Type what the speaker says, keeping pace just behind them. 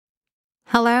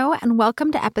Hello, and welcome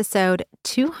to episode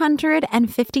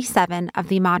 257 of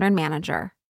The Modern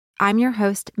Manager. I'm your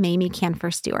host, Mamie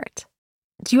Canfer-Stewart.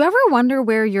 Do you ever wonder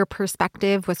where your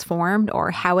perspective was formed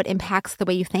or how it impacts the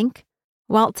way you think?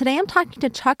 Well, today I'm talking to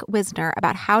Chuck Wisner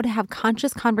about how to have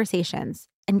conscious conversations.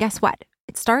 And guess what?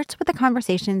 It starts with the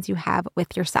conversations you have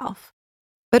with yourself.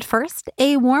 But first,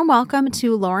 a warm welcome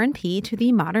to Lauren P. to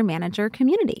the Modern Manager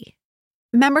community.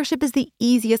 Membership is the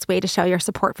easiest way to show your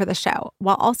support for the show,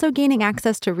 while also gaining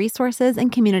access to resources and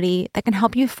community that can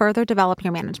help you further develop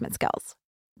your management skills.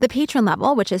 The patron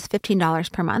level, which is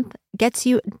 $15 per month, gets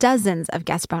you dozens of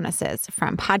guest bonuses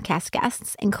from podcast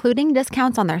guests, including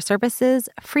discounts on their services,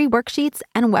 free worksheets,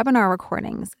 and webinar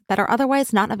recordings that are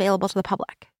otherwise not available to the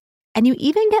public. And you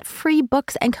even get free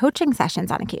books and coaching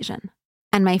sessions on occasion.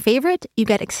 And my favorite, you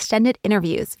get extended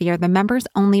interviews via the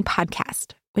members-only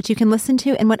podcast, which you can listen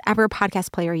to in whatever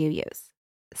podcast player you use.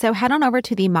 So head on over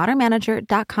to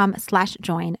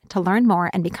themodernmanager.com/join to learn more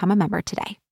and become a member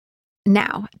today.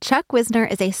 Now, Chuck Wisner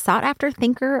is a sought-after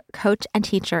thinker, coach, and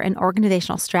teacher in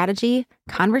organizational strategy,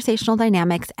 conversational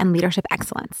dynamics, and leadership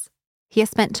excellence. He has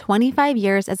spent 25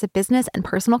 years as a business and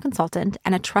personal consultant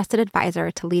and a trusted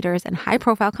advisor to leaders in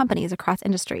high-profile companies across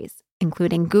industries,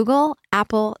 including Google,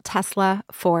 Apple, Tesla,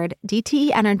 Ford,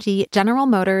 DTE Energy, General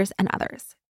Motors, and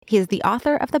others. He is the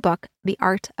author of the book, The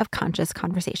Art of Conscious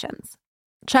Conversations.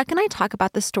 Chuck and I talk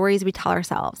about the stories we tell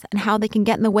ourselves and how they can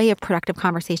get in the way of productive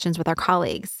conversations with our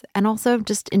colleagues. And also,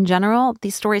 just in general,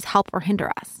 these stories help or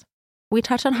hinder us. We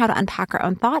touch on how to unpack our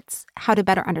own thoughts, how to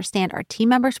better understand our team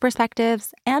members'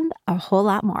 perspectives, and a whole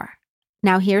lot more.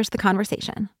 Now here's the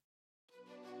conversation.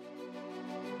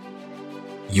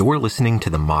 You're listening to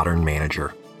The Modern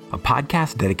Manager, a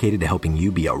podcast dedicated to helping you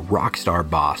be a rock star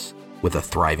boss with a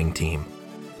thriving team.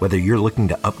 Whether you're looking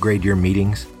to upgrade your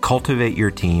meetings, cultivate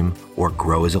your team, or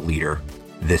grow as a leader,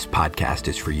 this podcast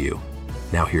is for you.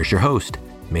 Now here's your host,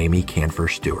 Mamie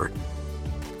Canfer-Stewart.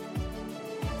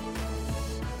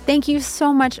 Thank you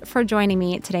so much for joining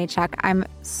me today, Chuck. I'm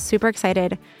super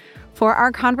excited for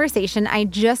our conversation. I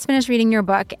just finished reading your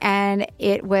book, and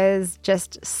it was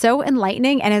just so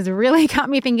enlightening and has really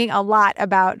got me thinking a lot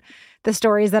about the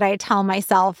stories that I tell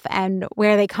myself and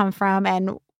where they come from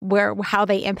and how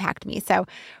they impact me. So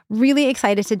really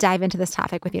excited to dive into this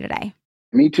topic with you today.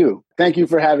 Me too. Thank you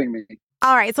for having me.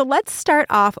 All right. So let's start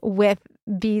off with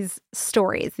these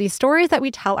stories that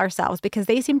we tell ourselves, because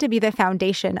they seem to be the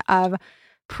foundation of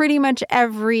pretty much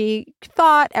every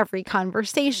thought, every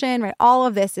conversation, right? All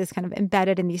of this is kind of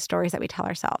embedded in these stories that we tell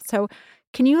ourselves. So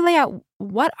can you lay out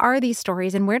what are these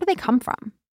stories and where do they come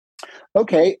from?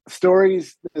 Okay.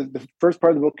 Stories. The first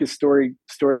part of the book is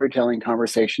storytelling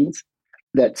conversations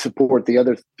that support the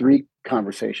other three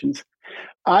conversations.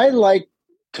 I like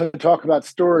to talk about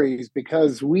stories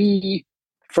because we,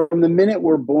 from the minute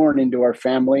we're born into our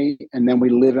family and then we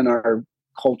live in our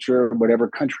culture, whatever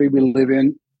country we live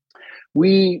in,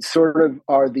 we sort of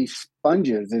are these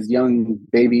sponges as young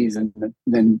babies and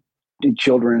then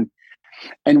children.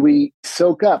 And we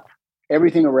soak up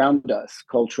everything around us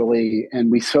culturally,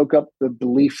 and we soak up the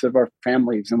beliefs of our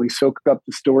families, and we soak up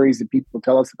the stories that people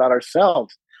tell us about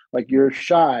ourselves, like you're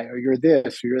shy or you're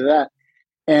this or you're that.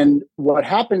 And what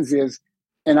happens is,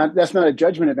 that's not a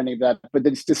judgment of any of that, but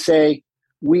it's to say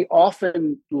we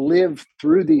often live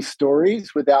through these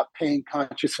stories without paying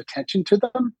conscious attention to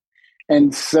them.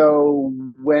 And so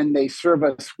when they serve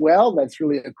us well, that's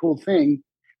really a cool thing.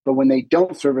 But when they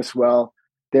don't serve us well,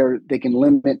 they can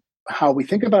limit how we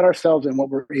think about ourselves and what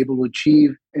we're able to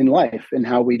achieve in life and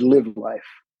how we live life.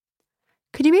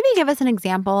 Could you maybe give us an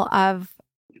example of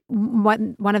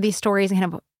one of these stories and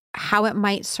kind of how it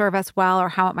might serve us well or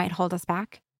how it might hold us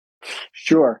back?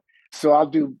 Sure. So I'll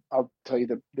tell you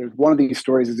that there's one of these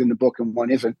stories is in the book and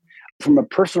one isn't. From a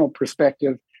personal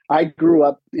perspective, I grew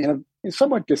up in a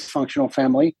somewhat dysfunctional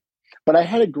family, but I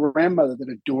had a grandmother that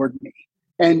adored me.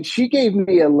 And she gave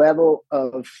me a level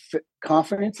of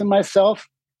confidence in myself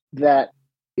that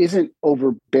isn't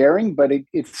overbearing, but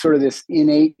it's sort of this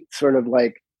innate sort of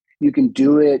like, you can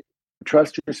do it,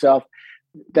 trust yourself.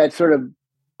 That sort of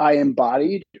I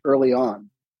embodied early on.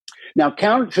 Now,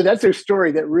 so that's a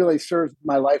story that really served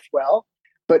my life well.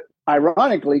 But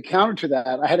ironically, counter to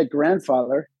that, I had a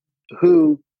grandfather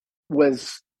who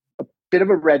was a bit of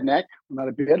a redneck, not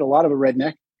a bit, a lot of a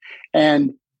redneck.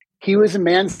 And he was a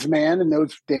man's man in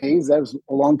those days. That was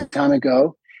a long time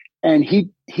ago. And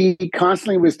he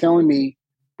constantly was telling me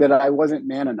that I wasn't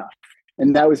man enough.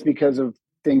 And that was because of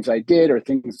things I did or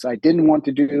things I didn't want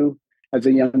to do as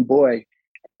a young boy.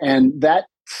 And that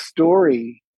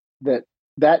story, that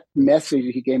message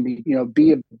he gave me,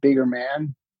 be a bigger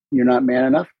man, you're not man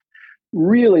enough,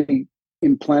 really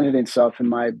implanted itself in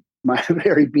my my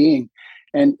very being.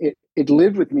 And it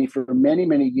lived with me for many,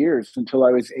 many years until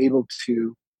I was able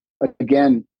to,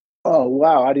 again, oh,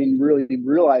 wow, I didn't really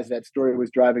realize that story was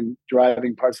driving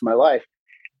parts of my life,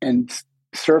 and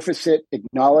surface it,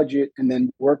 acknowledge it, and then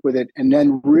work with it, and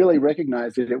then really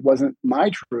recognize that it wasn't my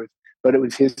truth, but it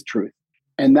was his truth.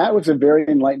 And that was a very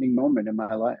enlightening moment in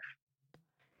my life.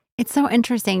 It's so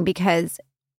interesting because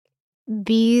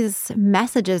these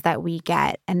messages that we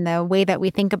get and the way that we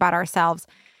think about ourselves,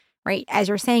 right, as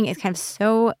you're saying, is kind of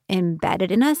so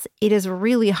embedded in us, it is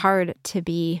really hard to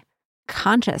be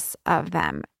conscious of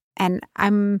them. And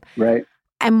I'm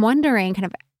wondering, kind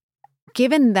of,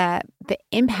 given the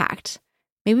impact,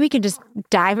 maybe we could just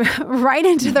dive right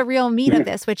into the real meat of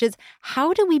this, which is,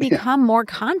 how do we become more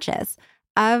conscious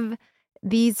of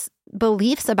these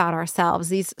beliefs about ourselves,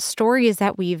 these stories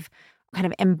that we've kind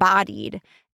of embodied,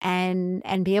 and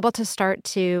be able to start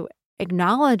to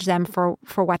acknowledge them for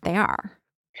what they are?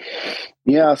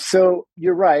 Yeah, so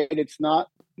you're right. It's not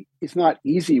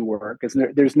easy work.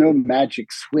 There's no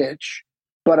magic switch.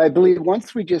 But I believe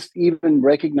once we just even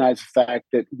recognize the fact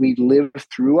that we live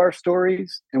through our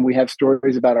stories, and we have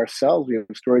stories about ourselves, we have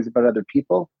stories about other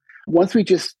people. Once we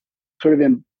just sort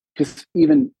of just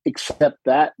even accept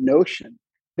that notion,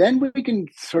 then we can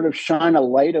sort of shine a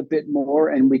light a bit more,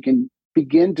 and we can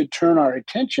begin to turn our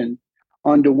attention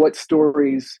onto what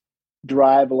stories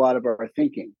drive a lot of our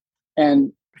thinking.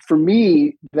 And for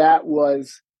me, that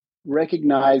was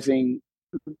recognizing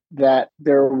that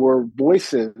there were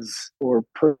voices or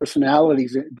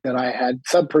personalities that I had,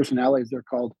 sub-personalities they're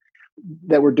called,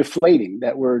 that were deflating,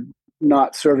 that were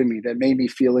not serving me, that made me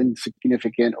feel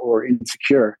insignificant or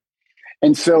insecure.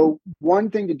 And so one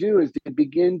thing to do is to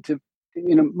begin to,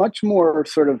 in a much more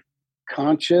sort of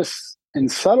conscious and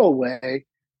subtle way,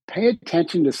 pay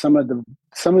attention to some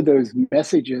of those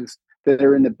messages that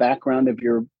are in the background of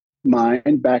your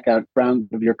mind, background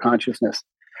of your consciousness.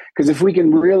 Because if we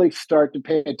can really start to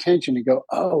pay attention and go,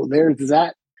 oh, there's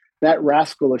that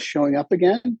rascal is showing up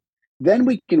again, then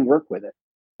we can work with it.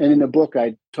 And in the book,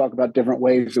 I talk about different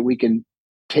ways that we can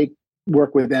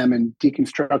work with them and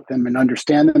deconstruct them and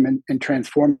understand them and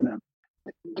transform them.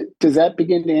 Does that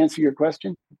begin to answer your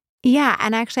question? Yeah.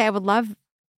 And actually, I would love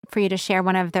for you to share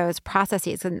one of those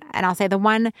processes. And I'll say the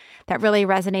one that really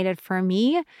resonated for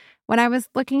me when I was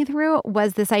looking through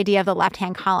was this idea of the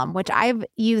left-hand column, which I've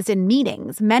used in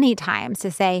meetings many times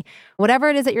to say, whatever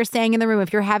it is that you're saying in the room,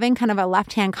 if you're having kind of a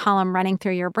left-hand column running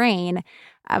through your brain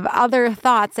of other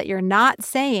thoughts that you're not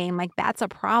saying, like, that's a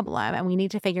problem. And we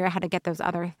need to figure out how to get those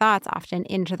other thoughts often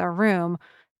into the room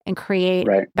and create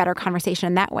better conversation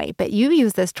in that way. But you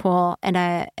use this tool in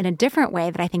a different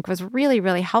way that I think was really,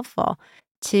 really helpful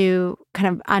to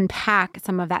kind of unpack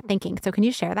some of that thinking. So can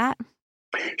you share that?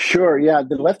 Sure. Yeah.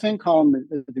 The left-hand column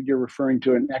that you're referring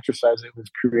to, an exercise that was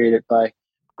created by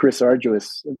Chris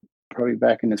Argyris, probably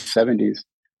back in the 70s.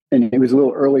 And it was a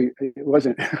little early. It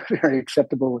wasn't very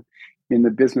acceptable in the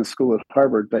business school at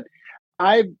Harvard. But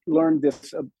I learned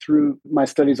this through my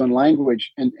studies on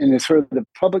language and it's sort of the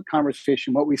public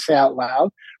conversation, what we say out loud,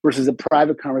 versus a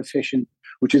private conversation,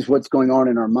 which is what's going on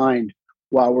in our mind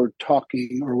while we're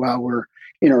talking or while we're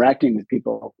interacting with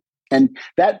people. And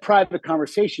that private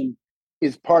conversation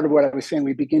is part of what I was saying.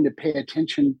 We begin to pay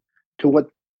attention to what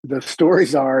the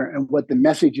stories are and what the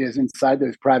message is inside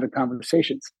those private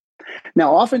conversations.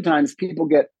 Now, oftentimes people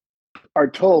are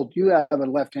told, you have a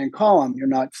left-hand column. You're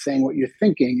not saying what you're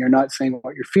thinking. You're not saying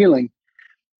what you're feeling.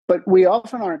 But we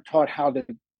often aren't taught how to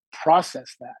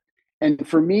process that. And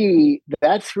for me,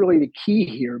 that's really the key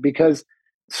here, because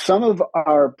some of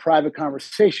our private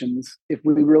conversations, if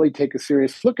we really take a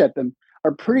serious look at them,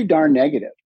 are pretty darn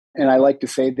negative. And I like to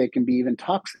say they can be even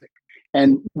toxic.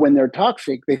 And when they're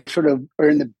toxic, they sort of are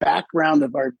in the background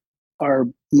of our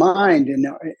mind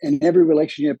and every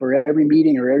relationship or every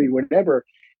meeting or every whatever.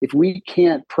 If we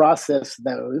can't process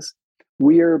those,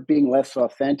 we are being less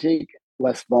authentic,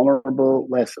 less vulnerable,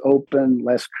 less open,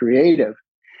 less creative.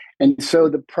 And so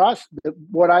the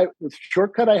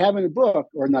shortcut I have in the book,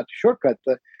 or not the shortcut,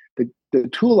 the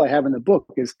tool I have in the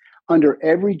book is, under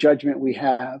every judgment we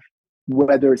have,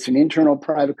 whether it's an internal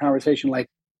private conversation like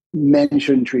men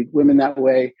shouldn't treat women that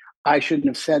way, I shouldn't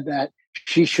have said that,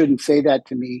 she shouldn't say that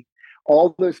to me,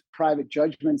 all those private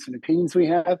judgments and opinions we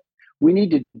have, we need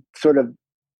to sort of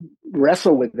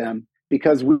wrestle with them,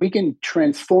 because we can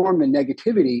transform the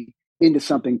negativity into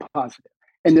something positive.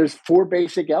 And there's 4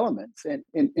 basic elements. And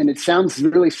it sounds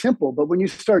really simple, but when you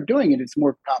start doing it, it's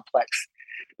more complex.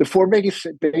 The 4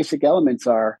 basic elements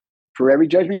are, for every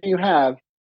judgment you have,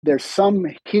 there's some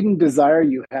hidden desire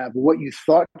you have, what you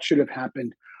thought should have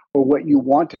happened or what you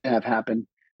want to have happen,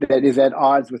 that is at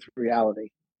odds with reality.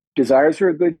 desires are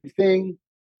a good thing,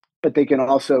 but they can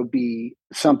also be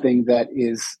something that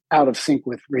is out of sync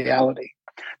with reality.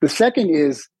 The second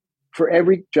is, for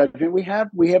every judgment we have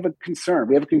a concern.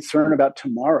 We have a concern about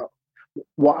tomorrow.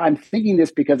 Well, I'm thinking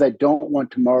this because I don't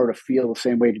want tomorrow to feel the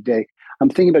same way today. I'm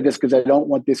thinking about this because I don't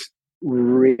want this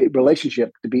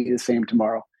relationship to be the same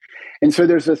tomorrow. And so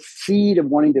there's a seed of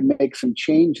wanting to make some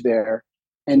change there.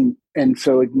 And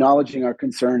so acknowledging our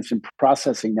concerns and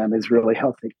processing them is really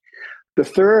healthy. The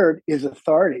third is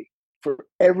authority. For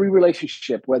every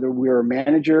relationship, whether we're a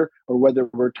manager or whether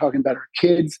we're talking about our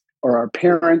kids or our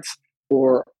parents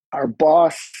or our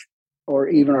boss or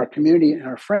even our community and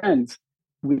our friends,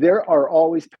 there are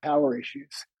always power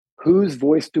issues. Whose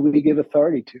voice do we give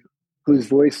authority to? Whose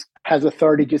voice has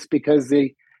authority just because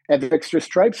they have extra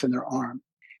stripes in their arm?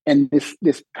 And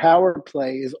this power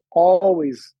play is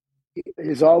always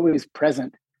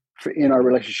present in our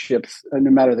relationships,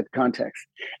 no matter the context.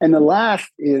 And the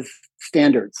last is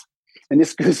standards. And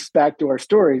this goes back to our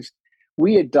stories.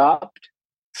 We adopt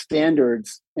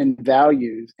standards and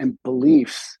values and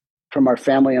beliefs from our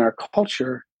family and our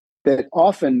culture that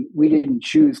often we didn't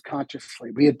choose consciously.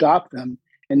 We adopt them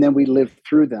and then we live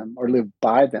through them or live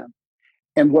by them.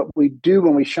 And what we do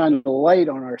when we shine a light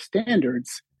on our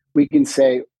standards, we can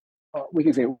say,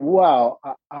 wow,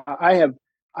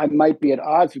 I might be at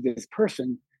odds with this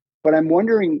person, but I'm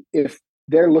wondering if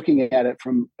they're looking at it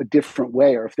from a different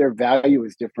way, or if their value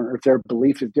is different, or if their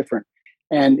belief is different.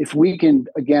 And if we can,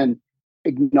 again,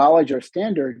 acknowledge our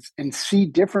standards and see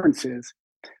differences,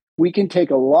 we can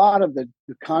take a lot of the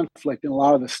conflict and a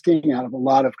lot of the sting out of a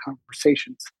lot of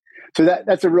conversations. So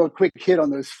that's a real quick hit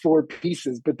on those four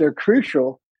pieces, but they're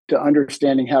crucial to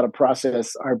understanding how to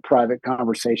process our private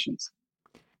conversations.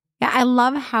 Yeah, I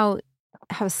love how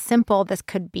simple this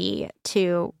could be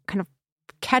to kind of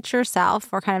catch yourself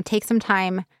or kind of take some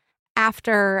time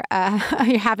after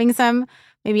you're having some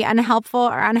maybe unhelpful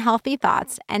or unhealthy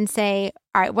thoughts and say,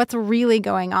 all right, what's really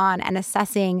going on, and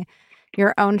assessing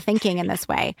your own thinking in this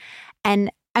way.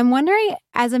 And I'm wondering,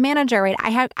 as a manager, right,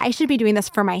 I should be doing this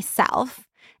for myself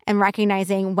and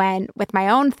recognizing when with my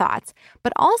own thoughts,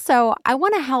 but also I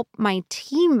want to help my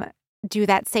team do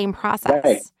that same process.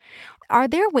 Right. Are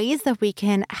there ways that we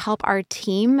can help our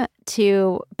team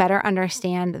to better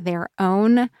understand their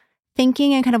own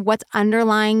thinking and kind of what's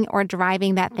underlying or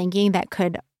driving that thinking that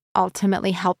could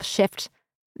ultimately help shift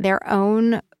their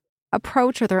own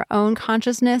approach or their own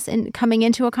consciousness in coming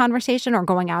into a conversation or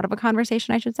going out of a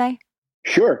conversation, I should say?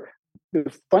 Sure.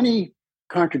 The funny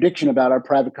contradiction about our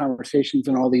private conversations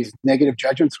and all these negative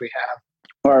judgments we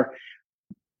have are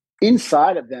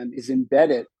inside of them is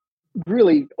embedded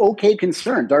really okay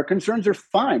concerns. Our concerns are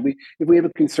fine. If we have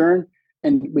a concern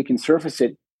and we can surface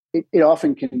it, it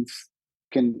often can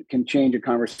change a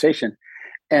conversation.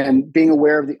 And being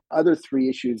aware of the other three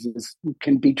issues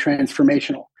can be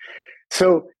transformational.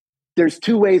 So there's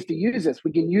two ways to use this.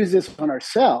 We can use this on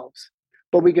ourselves,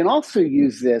 but we can also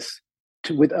use this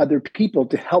with other people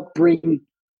to help bring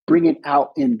it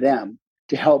out in them,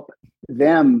 to help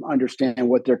them understand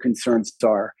what their concerns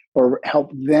are, or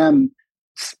help them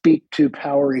speak to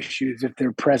power issues if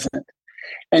they're present.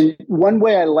 And one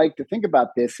way I like to think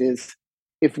about this is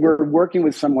if we're working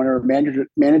with someone or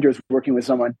managers working with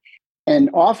someone, and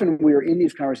often we're in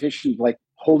these conversations like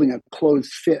holding a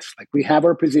closed fist, like we have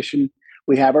our position,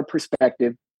 we have our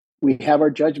perspective, we have our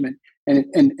judgment, and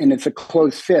it's a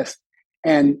closed fist.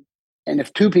 And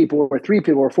if 2 people or 3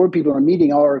 people or 4 people are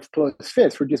meeting all our closed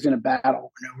fists, we're just in a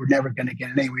battle. We're never going to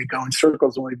get anywhere. We go in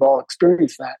circles, and we've all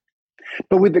experienced that.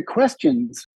 But with the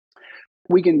questions,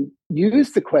 we can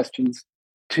use the questions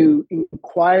to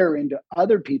inquire into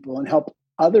other people and help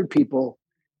other people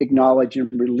acknowledge and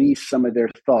release some of their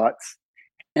thoughts.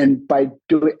 And by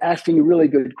asking really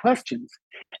good questions,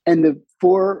 and the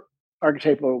 4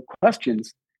 archetypal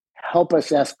questions help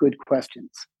us ask good questions.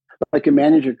 Like a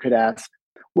manager could ask,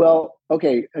 well,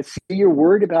 okay, I see you're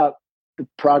worried about the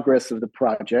progress of the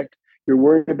project. You're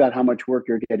worried about how much work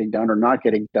you're getting done or not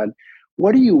getting done.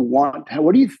 What do you want?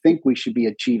 What do you think we should be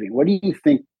achieving? What do you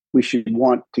think we should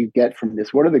want to get from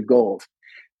this? What are the goals?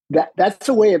 That's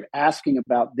a way of asking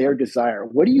about their desire.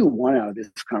 What do you want out of this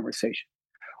conversation?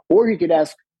 Or you could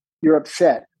ask, you're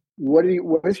upset. What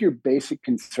is your basic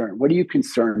concern? What are you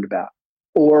concerned about?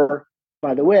 Or,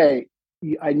 by the way,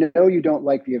 I know you don't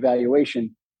like the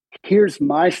evaluation. Here's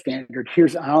my standard.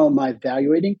 Here's how am I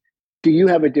evaluating. Do you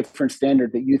have a different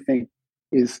standard that you think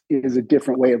is a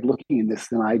different way of looking at this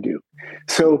than I do?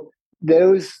 So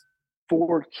those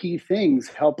 4 key things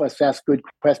help us ask good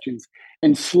questions.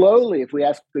 And slowly, if we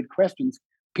ask good questions,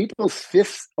 people's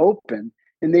fists open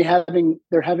and they're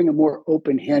having a more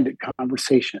open-handed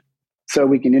conversation. So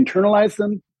we can internalize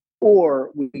them,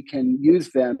 or we can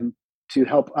use them to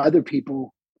help other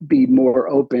people be more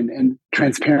open and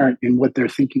transparent in what their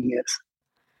thinking is.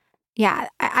 Yeah,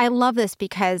 I love this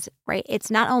because, right,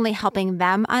 it's not only helping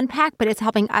them unpack, but it's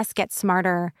helping us get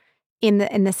smarter in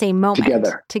the same moment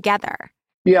together.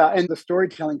 Yeah, and the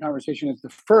storytelling conversation is the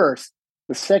first.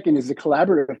 The second is the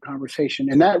collaborative conversation,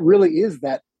 and that really is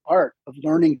that art of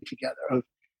learning together. Of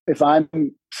if I'm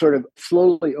sort of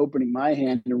slowly opening my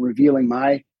hand and revealing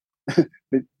my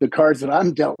the cards that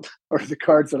I'm dealt or the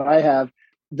cards that I have,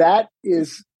 that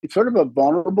is it's sort of a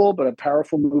vulnerable but a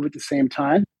powerful move at the same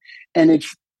time, and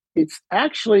it's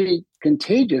actually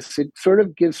contagious. It sort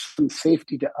of gives some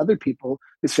safety to other people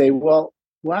to say, well,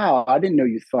 wow, I didn't know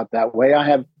you thought that way.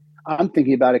 I'm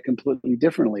thinking about it completely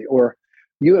differently. Or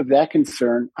you have that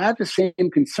concern. I have the same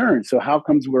concern. So how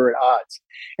comes we're at odds?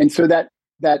 And so that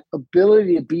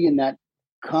ability to be in that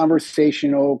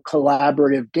conversational,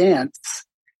 collaborative dance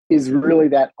is really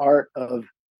that art of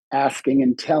asking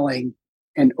and telling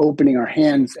and opening our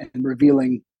hands and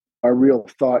revealing our real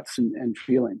thoughts and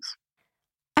feelings.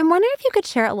 I'm wondering if you could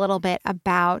share a little bit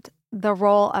about the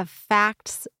role of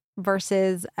facts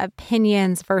versus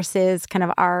opinions versus kind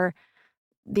of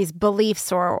these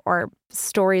beliefs or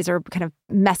stories or kind of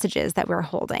messages that we're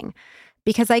holding.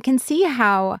 Because I can see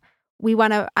how we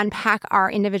want to unpack our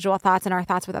individual thoughts and our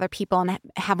thoughts with other people and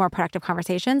have more productive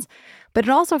conversations. But it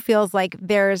also feels like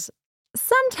there's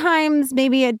sometimes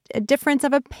maybe a difference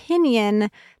of opinion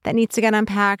that needs to get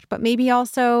unpacked, but maybe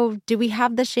also do we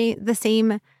have the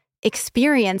same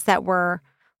experience that we're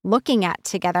looking at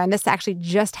together? And this actually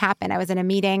just happened. I was in a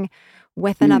meeting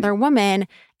with another woman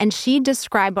and she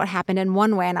described what happened in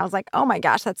one way. And I was like, oh my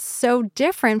gosh, that's so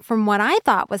different from what I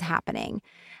thought was happening.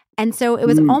 And so it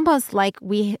was almost like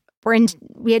we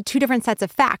had two different sets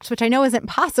of facts, which I know isn't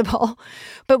possible,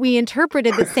 but we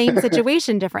interpreted the same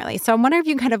situation differently. So I'm wondering if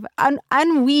you kind of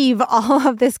unweave all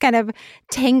of this kind of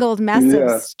tangled mess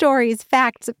of stories,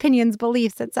 facts, opinions,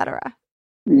 beliefs, etc.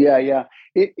 Yeah.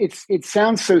 It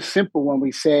sounds so simple when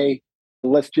we say,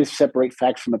 let's just separate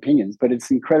facts from opinions, but it's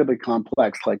incredibly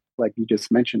complex, like you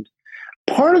just mentioned.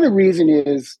 Part of the reason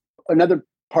is another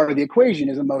part of the equation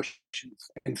is emotions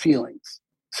and feelings.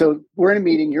 So we're in a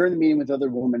meeting, you're in the meeting with other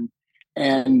women,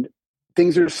 and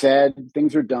things are said,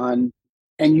 things are done,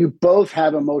 and you both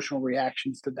have emotional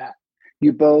reactions to that.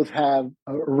 You both have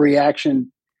a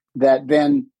reaction that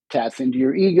then taps into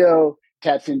your ego,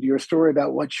 taps into your story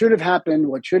about what should have happened,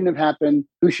 what shouldn't have happened,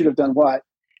 who should have done what.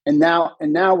 And now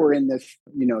we're in this,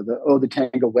 the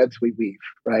tangled webs we weave,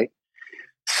 right?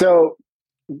 So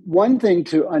one thing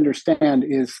to understand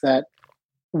is that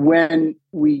when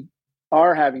we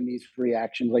are having these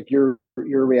reactions, like your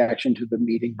reaction to the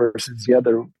meeting versus the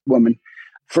other woman,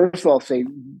 first of all, say,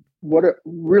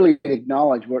 really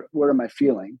acknowledge what am I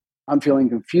feeling? I'm feeling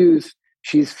confused.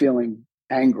 She's feeling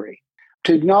angry.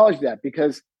 To acknowledge that,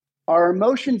 because our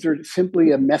emotions are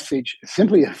simply a message,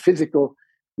 simply a physical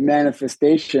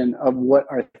manifestation of what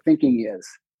our thinking is.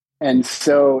 And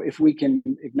so if we can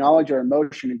acknowledge our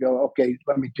emotion and go, okay,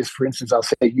 let me just, for instance, I'll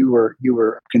say you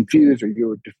were confused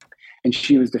or and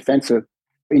she was defensive.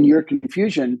 In your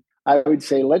confusion, I would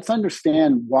say, let's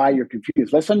understand why you're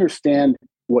confused. Let's understand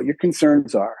what your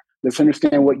concerns are. Let's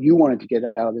understand what you wanted to get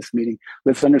out of this meeting.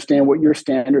 Let's understand what your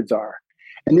standards are.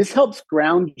 And this helps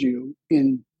ground you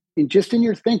in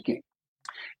your thinking.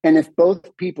 And if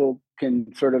both people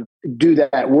can sort of do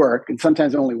that work, and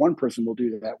sometimes only one person will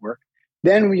do that work,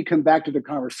 then when you come back to the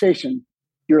conversation,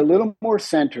 you're a little more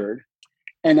centered.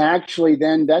 And actually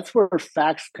then that's where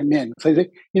facts come in. So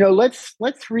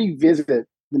let's revisit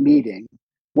the meeting.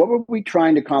 What were we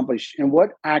trying to accomplish and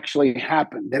what actually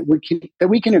happened that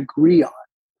we can agree on?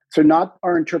 So not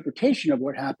our interpretation of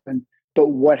what happened, but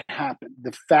what happened,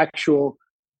 the factual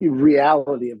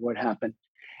reality of what happened.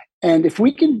 And if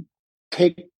we can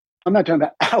take, I'm not talking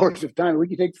about hours of time, we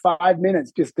can take 5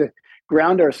 minutes just to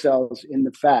ground ourselves in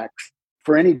the facts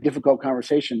for any difficult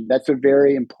conversation. That's a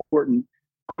very important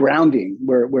grounding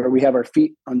where we have our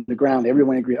feet on the ground.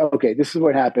 Everyone agrees, okay, this is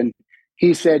what happened.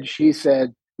 He said, she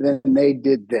said, then they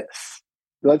did this.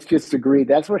 Let's just agree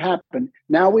that's what happened.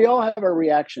 Now we all have our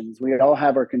reactions. We all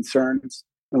have our concerns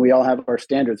and we all have our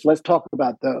standards. Let's talk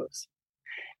about those.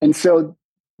 And so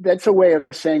that's a way of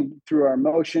saying through our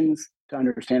emotions to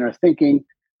understand our thinking,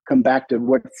 come back to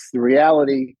what's the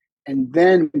reality. And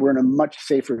then we're in a much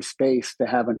safer space to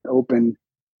have an open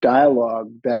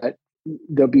dialogue that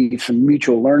there'll be some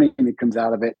mutual learning that comes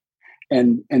out of it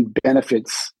and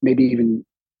benefits, maybe even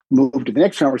move to the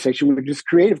next conversation, which is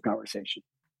creative conversation.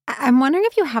 I'm wondering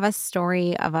if you have a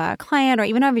story of a client or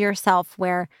even of yourself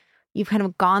where you've kind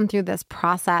of gone through this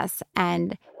process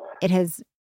and it has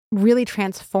really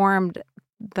transformed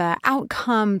the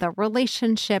outcome, the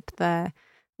relationship, the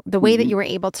way that you were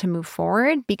able to move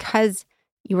forward because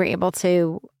you were able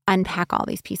to unpack all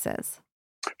these pieces?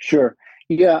 Sure.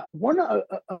 Yeah.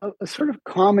 A sort of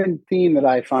common theme that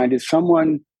I find is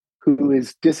someone who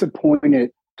is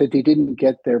disappointed that they didn't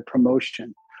get their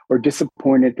promotion or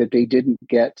disappointed that they didn't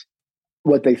get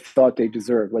what they thought they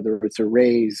deserved, whether it's a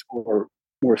raise or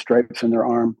more stripes on their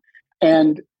arm.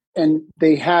 And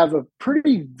they have a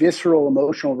pretty visceral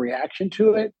emotional reaction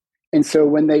to it. And so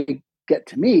when they get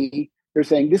to me, they're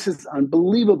saying, this is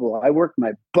unbelievable. I worked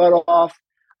my butt off.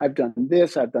 I've done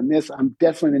this. I'm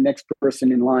definitely the next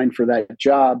person in line for that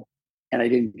job. And I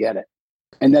didn't get it.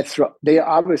 And they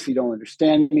obviously don't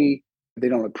understand me. They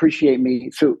don't appreciate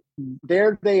me. So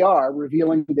there they are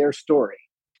revealing their story,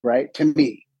 right, to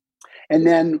me. And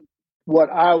then what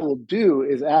I will do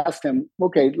is ask them,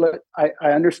 okay, look, I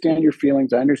understand your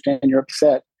feelings. I understand you're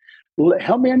upset.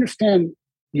 Help me understand,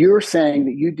 you're saying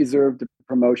that you deserve the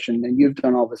promotion and you've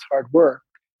done all this hard work.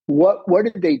 What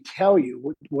did they tell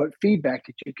you? What feedback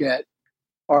did you get?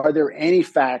 Are there any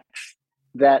facts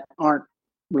that aren't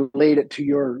related to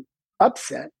your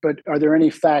upset, but are there any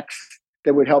facts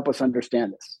that would help us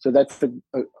understand this? So that's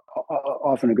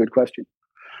often a good question.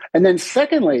 And then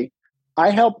secondly,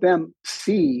 I help them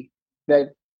see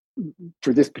that,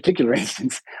 for this particular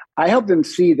instance, I help them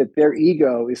see that their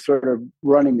ego is sort of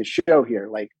running the show here.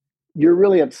 Like, you're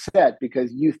really upset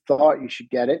because you thought you should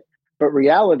get it, but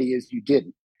reality is you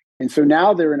didn't. And so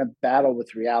now they're in a battle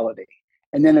with reality.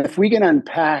 And then if we can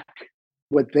unpack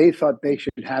what they thought they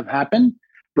should have happen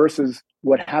versus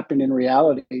what happened in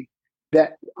reality,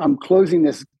 that I'm closing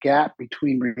this gap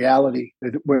between reality,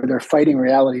 where they're fighting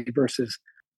reality versus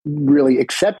really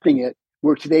accepting it,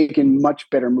 which they can much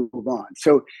better move on.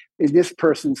 So in this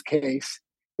person's case,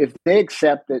 if they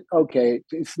accept that, okay,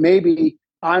 it's maybe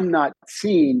I'm not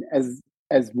seen as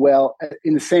well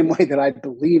in the same way that I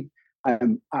believe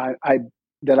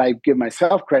that I give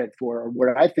myself credit for, or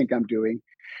what I think I'm doing.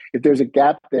 If there's a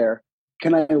gap there,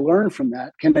 can I learn from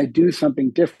that? Can I do something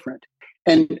different?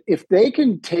 And if they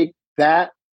can take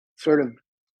that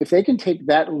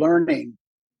learning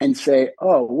and say,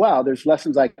 oh, wow, there's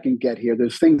lessons I can get here.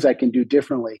 There's things I can do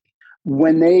differently.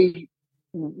 When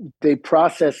they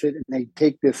process it and they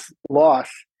take this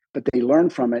loss, but they learn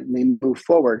from it and they move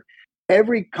forward,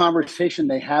 every conversation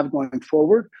they have going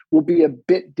forward will be a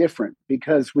bit different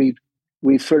because we've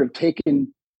sort of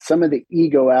taken some of the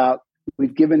ego out.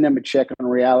 We've given them a check on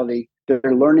reality.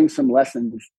 They're learning some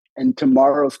lessons, and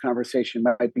tomorrow's conversation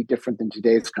might be different than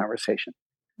today's conversation.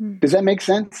 Does that make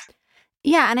sense?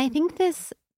 Yeah. And I think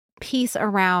this piece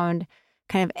around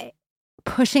kind of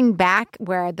pushing back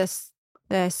where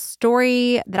the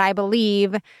story that I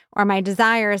believe or my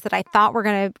desires that I thought were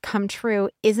going to come true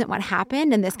isn't what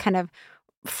happened, and this kind of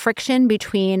friction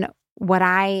between what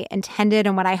I intended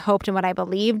and what I hoped and what I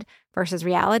believed versus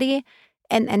reality,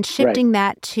 and shifting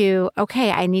that to,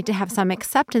 okay, I need to have some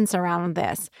acceptance around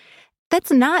this.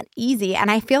 That's not easy.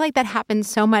 And I feel like that happens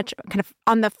so much kind of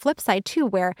on the flip side too,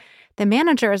 where the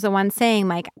manager is the one saying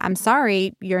like, I'm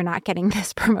sorry, you're not getting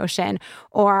this promotion,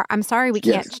 or I'm sorry, we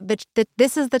can't,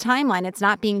 this is the timeline. It's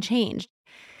not being changed.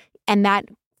 And that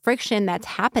friction that's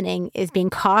happening is being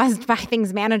caused by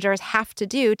things managers have to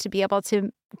do to be able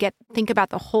to think about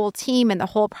the whole team and the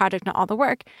whole project and all the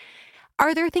work.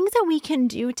 Are there things that we can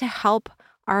do to help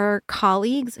our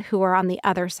colleagues who are on the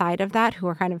other side of that, who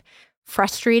are kind of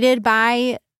frustrated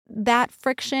by that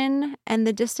friction and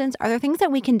the distance? Are there things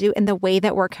that we can do in the way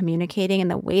that we're communicating and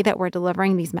the way that we're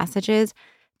delivering these messages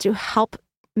to help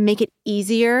make it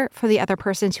easier for the other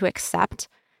person to accept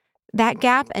that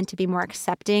gap and to be more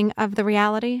accepting of the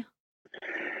reality?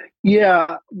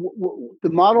 Yeah. The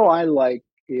model I like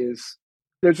is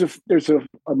there's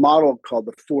a model called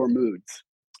the 4 moods.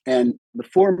 And the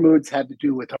 4 moods have to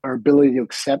do with our ability to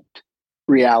accept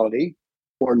reality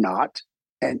or not,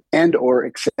 and or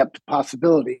accept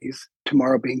possibilities,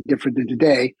 tomorrow being different than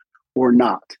today, or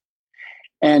not.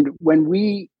 And when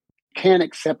we can't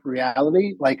accept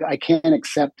reality, like I can't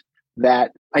accept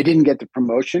that I didn't get the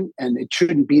promotion and it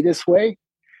shouldn't be this way,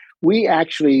 we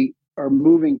actually are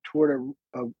moving toward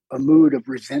a mood of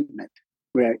resentment,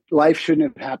 where life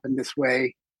shouldn't have happened this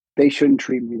way, they shouldn't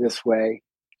treat me this way,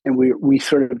 and we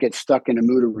sort of get stuck in a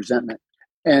mood of resentment.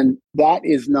 And that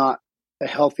is not a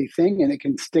healthy thing, and it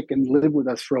can stick and live with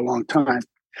us for a long time.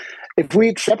 If we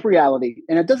accept reality,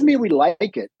 and it doesn't mean we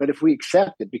like it, but if we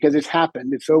accept it because it's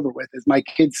happened, it's over with, as my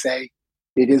kids say,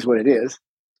 it is what it is.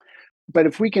 But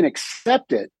if we can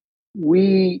accept it,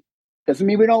 doesn't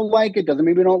mean we don't like it, doesn't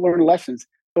mean we don't learn lessons,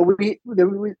 but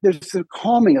there's a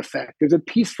calming effect, there's a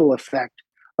peaceful effect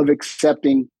of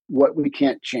accepting what we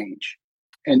can't change.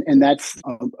 And that's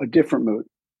a different mood.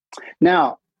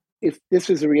 Now, if this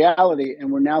is a reality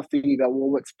and we're now thinking about, well,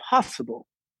 what's possible?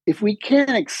 If we can't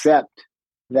accept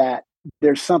that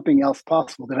there's something else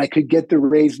possible, that I could get the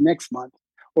raise next month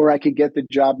or I could get the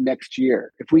job next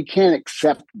year, if we can't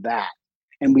accept that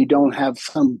and we don't have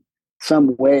some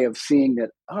way of seeing that,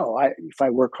 if I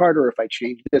work harder, if I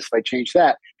change this, if I change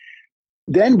that,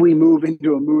 then we move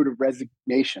into a mood of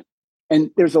resignation. And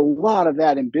there's a lot of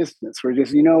that in business where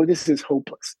just, this is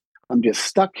hopeless. I'm just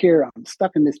stuck here. I'm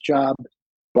stuck in this job,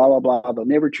 blah, blah, blah. They'll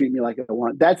never treat me like I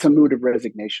want. That's a mood of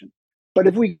resignation. But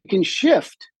if we can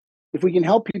shift, if we can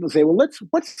help people say, well,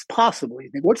 what's possible? You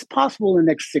think, what's possible in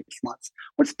the next 6 months?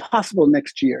 What's possible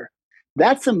next year?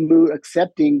 That's a mood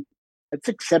accepting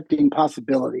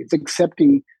possibility. It's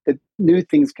accepting that new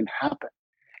things can happen.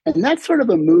 And that's sort of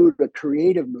a mood, a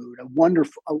creative mood, a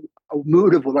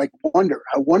mood of like wonder.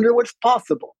 I wonder what's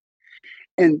possible.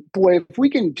 And boy, if we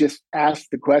can just ask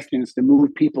the questions to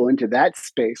move people into that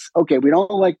space. Okay, we don't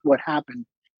like what happened.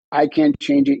 I can't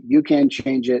change it. You can't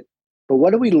change it. But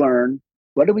what do we learn?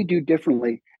 What do we do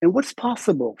differently? And what's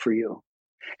possible for you?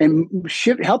 And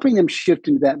helping them shift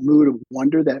into that mood of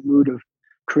wonder, that mood of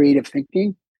creative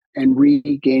thinking and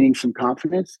regaining some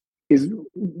confidence is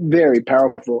very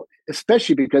powerful,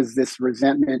 especially because this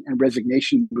resentment and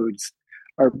resignation moods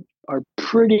are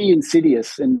pretty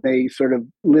insidious and they sort of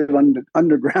live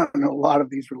underground in a lot of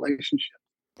these relationships.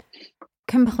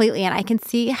 Completely. And I can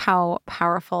see how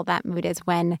powerful that mood is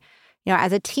when,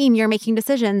 as a team, you're making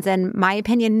decisions and my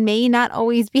opinion may not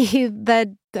always be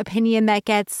the opinion that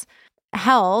gets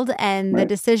held and the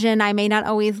decision I may not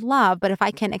always love. But if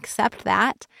I can accept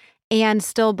that and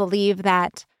still believe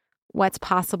that what's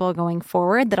possible going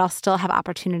forward, that I'll still have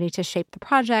opportunity to shape the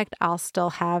project, I'll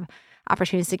still have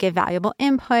opportunities to give valuable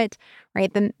input,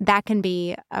 right? Then that can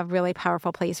be a really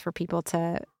powerful place for people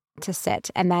to sit.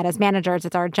 And that as managers,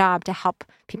 it's our job to help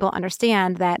people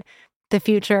understand that the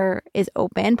future is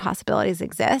open, possibilities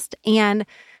exist, and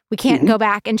we can't go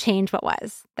back and change what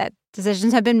was, that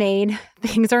decisions have been made,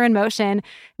 things are in motion.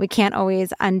 We can't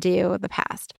always undo the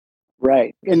past.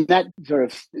 Right. And that sort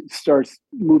of starts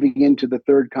moving into the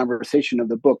third conversation of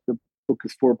the book. The book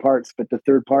is 4 parts, but the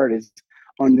third part is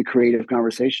on the creative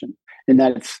conversation. And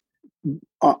that's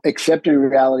accepting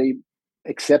reality,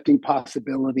 accepting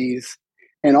possibilities,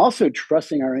 and also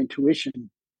trusting our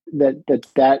intuition.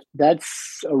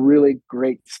 That's a really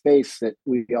great space that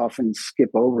we often skip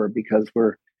over because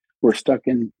we're stuck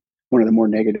in one of the more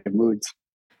negative moods.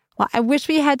 Well, I wish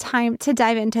we had time to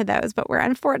dive into those, but we're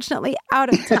unfortunately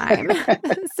out of time.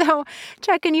 So,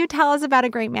 Chuck, can you tell us about a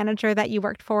great manager that you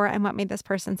worked for and what made this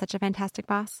person such a fantastic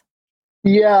boss?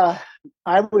 Yeah,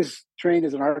 I was trained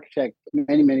as an architect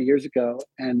many, many years ago.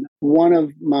 And one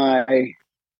of my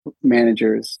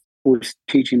managers was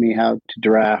teaching me how to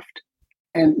draft.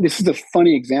 And this is a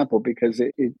funny example because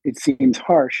it seems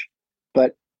harsh,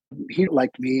 but he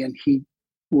liked me and he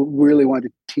really wanted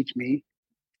to teach me.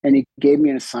 And he gave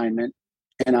me an assignment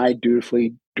and I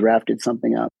dutifully drafted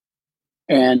something up.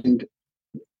 And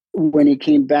when he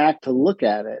came back to look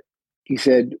at it, he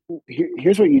said,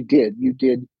 here's what you did. You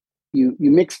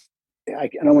mixed,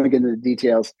 I don't want to get into the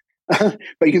details, but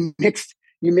you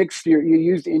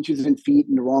used inches and feet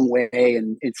in the wrong way.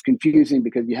 And it's confusing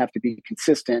because you have to be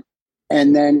consistent.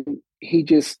 And then he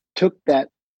just took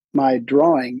my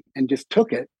drawing and just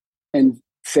took it and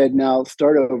said, now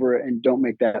start over and don't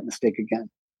make that mistake again.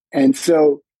 And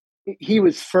so he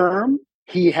was firm.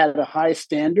 He had a high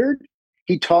standard.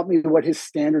 He taught me what his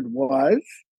standard was.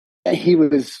 And he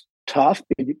was tough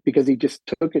because he just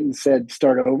took it and said,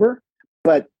 start over.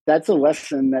 But that's a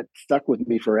lesson that stuck with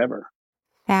me forever.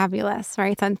 Fabulous,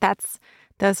 right? And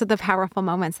those are the powerful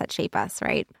moments that shape us,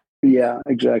 right? Yeah,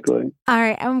 exactly. All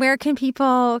right. And where can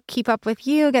people keep up with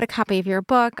you, get a copy of your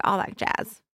book, all that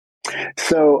jazz?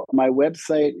 So my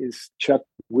website is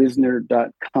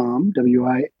chuckwisner.com,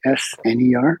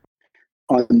 Wisner.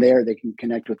 On there, they can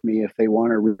connect with me if they want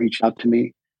to reach out to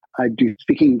me. I do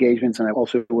speaking engagements, and I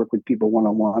also work with people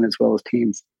one-on-one as well as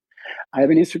teams. I have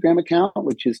an Instagram account,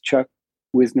 which is Chuck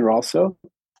Wisner also.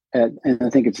 And I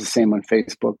think it's the same on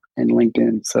Facebook and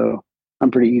LinkedIn. So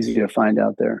I'm pretty easy to find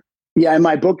out there. Yeah, and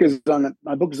my book is on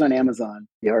Amazon,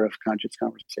 The Art of Conscious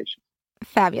Conversation.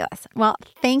 Fabulous. Well,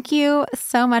 thank you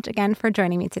so much again for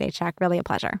joining me today, Chuck. Really a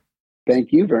pleasure.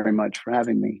 Thank you very much for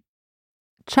having me.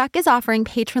 Chuck is offering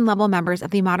patron-level members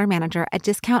of The Modern Manager a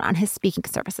discount on his speaking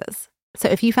services. So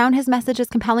if you found his messages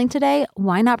compelling today,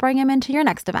 why not bring him into your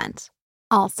next event?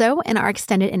 Also, in our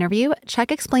extended interview,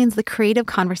 Chuck explains the creative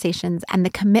conversations and the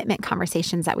commitment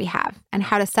conversations that we have and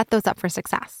how to set those up for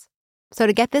success. So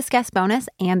to get this guest bonus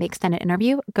and the extended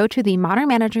interview, go to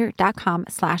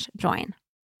themodernmanager.com/join.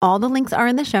 All the links are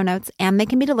in the show notes, and they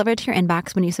can be delivered to your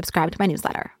inbox when you subscribe to my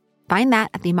newsletter. Find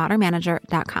that at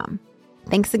themodernmanager.com.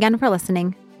 Thanks again for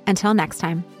listening. Until next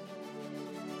time.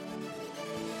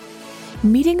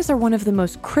 Meetings are one of the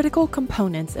most critical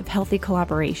components of healthy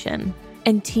collaboration,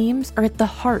 and teams are at the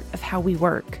heart of how we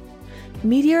work.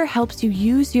 Meteor helps you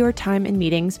use your time in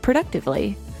meetings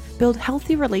productively, build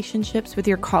healthy relationships with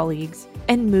your colleagues,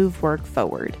 and move work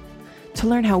forward. To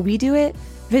learn how we do it,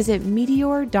 visit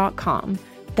meteor.com.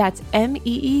 That's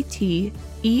MEETEOR.com.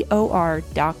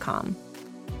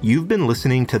 You've been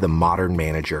listening to The Modern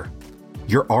Manager.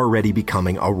 You're already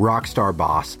becoming a rockstar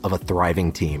boss of a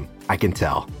thriving team, I can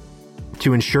tell.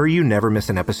 To ensure you never miss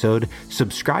an episode,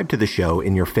 subscribe to the show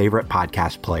in your favorite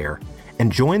podcast player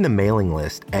and join the mailing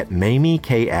list at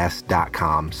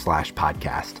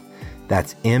mamieks.com/podcast.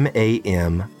 That's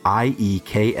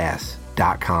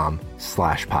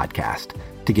MAMIEKS.com/podcast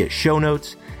to get show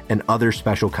notes and other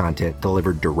special content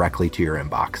delivered directly to your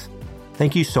inbox.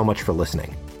 Thank you so much for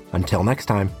listening. Until next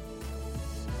time.